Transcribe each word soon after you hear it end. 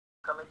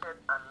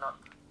committed and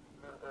not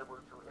being able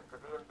to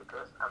intervene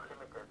because I'm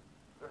limited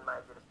in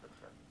my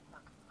jurisdiction.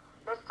 Okay.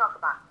 Let's talk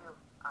about you,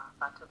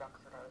 Fatou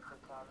Bensouda, if we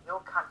can.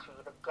 Your country,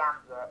 the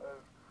Gambia,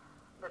 is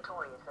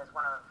notorious as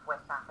one of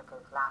West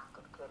Africa's last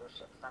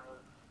dictatorships. I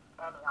mean,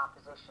 any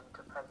opposition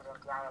to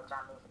President Yahya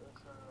Jammeh's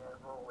 18-year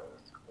rule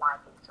is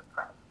widely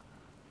suppressed.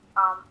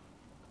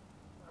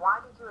 Why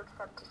did you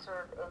accept to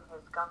serve in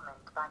his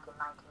government back in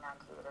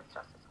 1998 as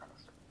Justice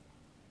Minister?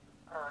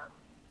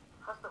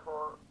 First of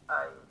all,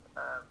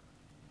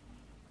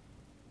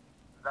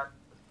 that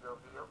is your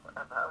view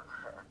about.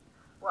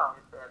 Well,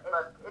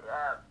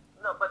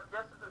 but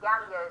just the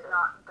Gambia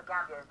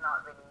is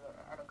not really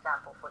an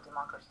example for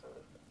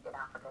democracy in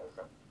Africa, is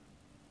it?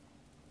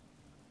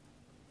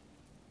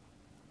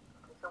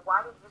 Okay, so why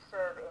did you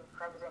serve in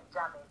President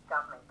Jammeh's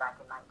government back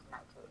in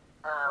 1998?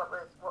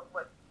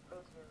 What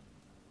made you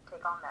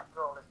take on that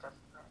role as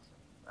Justice Minister?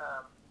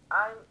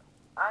 I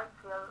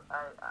feel,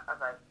 as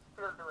I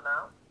still do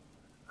now,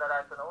 that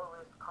I can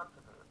always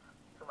contribute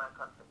to my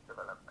country's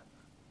development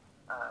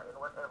in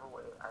whatever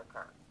way I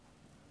can.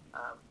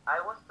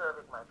 I was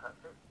serving my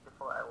country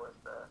before I was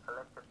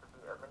selected to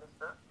be a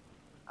minister.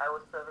 I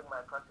was serving my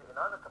country in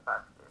other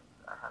capacities.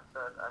 I have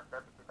served as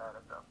Deputy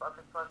Director of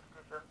Public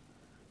Prosecution,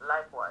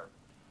 likewise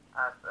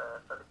as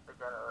Solicitor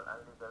General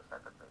and Legal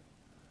Secretary.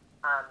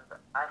 And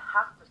I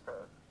have to say,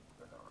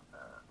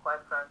 quite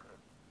frankly,